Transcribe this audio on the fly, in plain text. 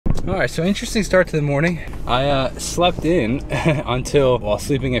All right, so interesting start to the morning. I slept in until, well,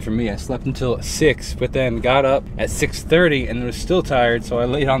 sleeping in for me, I slept until 6, but then got up at 6:30 and was still tired, so I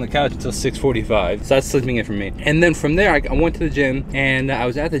laid on the couch until 6:45. So that's sleeping in for me. And then from there, I went to the gym, and I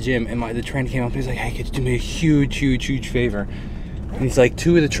was at the gym, and the trainer came up, he's like, hey, could you do me a huge favor? And he's like,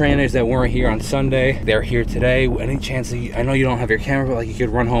 2 of the trainers that weren't here on Sunday, they're here today. Any chance that I know you don't have your camera, but like you could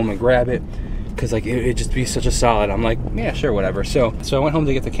run home and grab it? Because like it'd just be such a solid. I'm like, yeah, sure, whatever. So I went home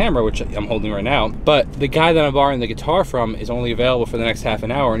to get the camera, which I'm holding right now, but the guy that I'm borrowing the guitar from is only available for the next half an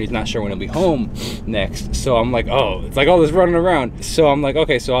hour, and he's not sure when he'll be home next. So I'm like, oh, it's like all this running around. So I'm like,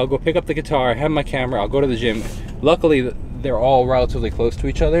 okay, so I'll go pick up the guitar, have my camera, I'll go to the gym. Luckily, they're all relatively close to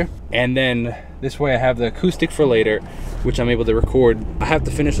each other, and then this way I have the acoustic for later, which I'm able to record. I have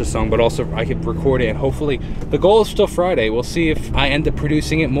to finish the song, but also I can record it, and hopefully, the goal is still Friday. We'll see if I end up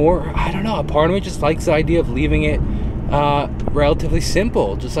producing it more. I don't know, a part of me just likes the idea of leaving it relatively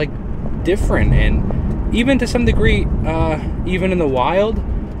simple, just like different, and even to some degree, even in the wild,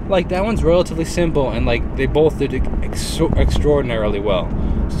 like that one's relatively simple, and like they both did extraordinarily well.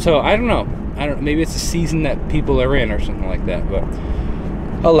 So I don't know, maybe it's the season that people are in or something like that, but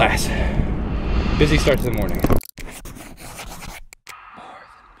alas, busy start to the morning.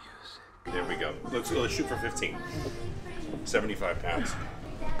 There we go. Let's shoot for 15. 75 pounds.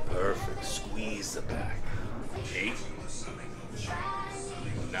 Perfect. Squeeze the back. 8.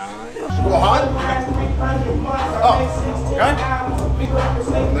 9. Go hard? Oh, okay.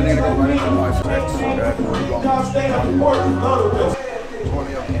 Then you're gonna go right into my stretch. Okay.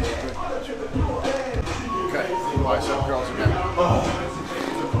 20 up. Okay. Bicep curls again. Oh.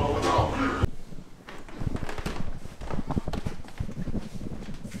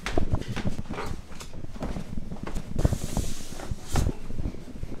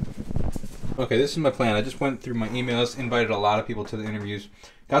 Okay, this is my plan. I just went through my emails, invited a lot of people to the interviews.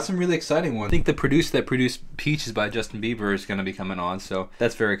 Got some really exciting ones. I think the producer that produced Peaches by Justin Bieber is going to be coming on, so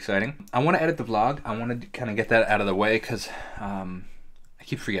that's very exciting. I want to edit the vlog. I want to kind of get that out of the way because I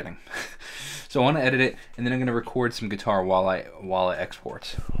keep forgetting. So I want to edit it, and then I'm going to record some guitar while I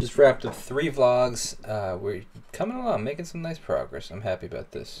export. Just wrapped up 3 vlogs. We're coming along, making some nice progress. I'm happy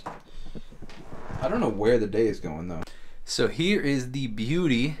about this. I don't know where the day is going, though. So here is the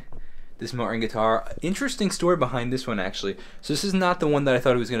beauty. This Martin guitar. Interesting story behind this one, actually. So this is not the one that I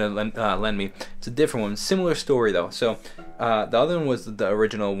thought he was gonna lend me. It's a different one. Similar story though. So the other one was the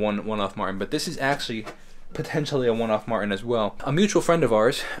original one-off Martin, but this is actually potentially a one-off Martin as well. A mutual friend of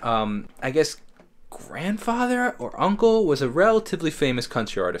ours, I guess grandfather or uncle, was a relatively famous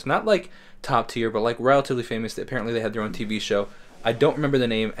country artist. Not like top tier, but like relatively famous. Apparently they had their own TV show. I don't remember the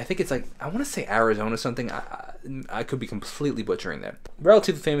name. I think it's like, I want to say Arizona something. I could be completely butchering that.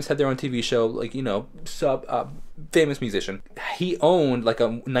 Relatively famous, had their own TV show, like, you know, famous musician. He owned like a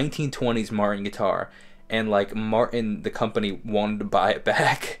 1920s Martin guitar, and like Martin, the company, wanted to buy it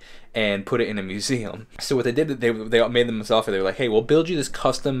back and put it in a museum. So what they did, they made them this offer. They were like, hey, we'll build you this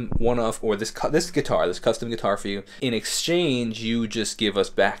custom one-off, or this custom guitar for you. In exchange, you just give us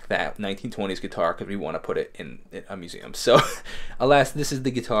back that 1920s guitar because we want to put it in a museum. So alas, this is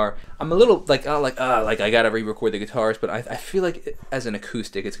the guitar. I'm a little like I gotta re-record the guitars, but I feel like as an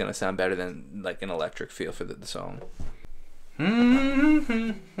acoustic, it's gonna sound better than like an electric feel for the song.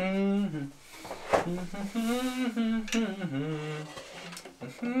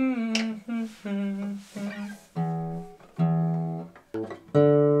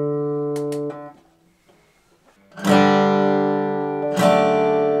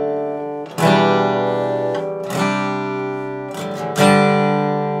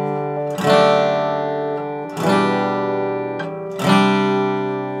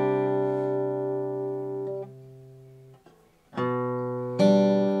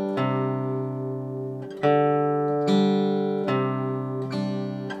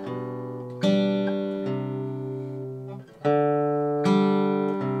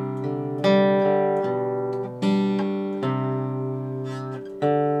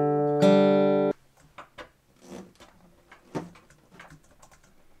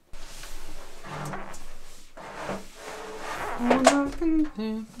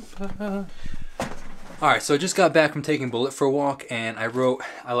 Alright, so I just got back from taking Bullet for a walk, and I wrote,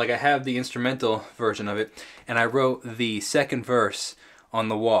 I have the instrumental version of it, and I wrote the second verse on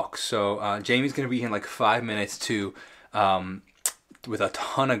the walk. So Jamie's going to be here in like 5 minutes too, with a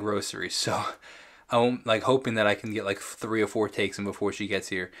ton of groceries. So I'm like hoping that I can get like 3 or 4 takes in before she gets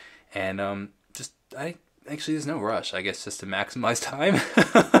here. And actually there's no rush, I guess, just to maximize time,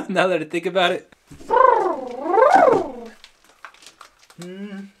 now that I think about it.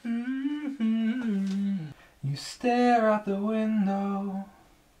 You stare out the window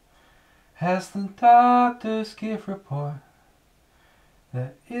As the doctors give report,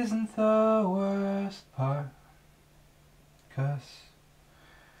 that isn't the worst part. 'Cause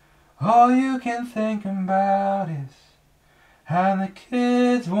all you can think about is how the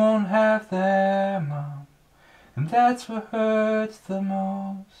kids won't have their mom, and that's what hurts the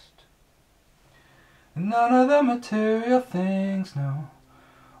most. And none of the material things, no,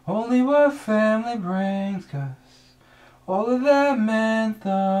 only what family brings, 'cause all of that meant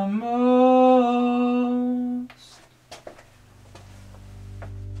the most.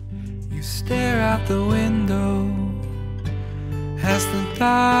 You stare out the window as the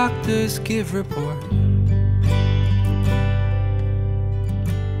doctors give report.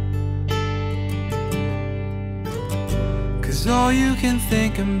 'Cause all you can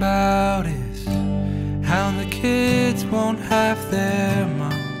think about is how the kids won't have their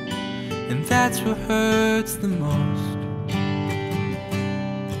mom, and that's what hurts the most.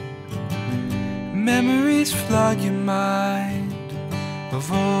 Memories flood your mind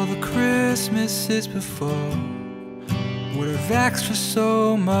of all the Christmases before, would have asked for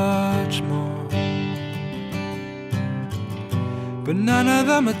so much more. But none of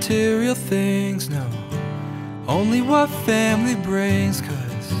the material things, no, only what family brings,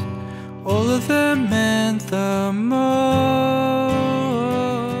 'cause all of them meant the most.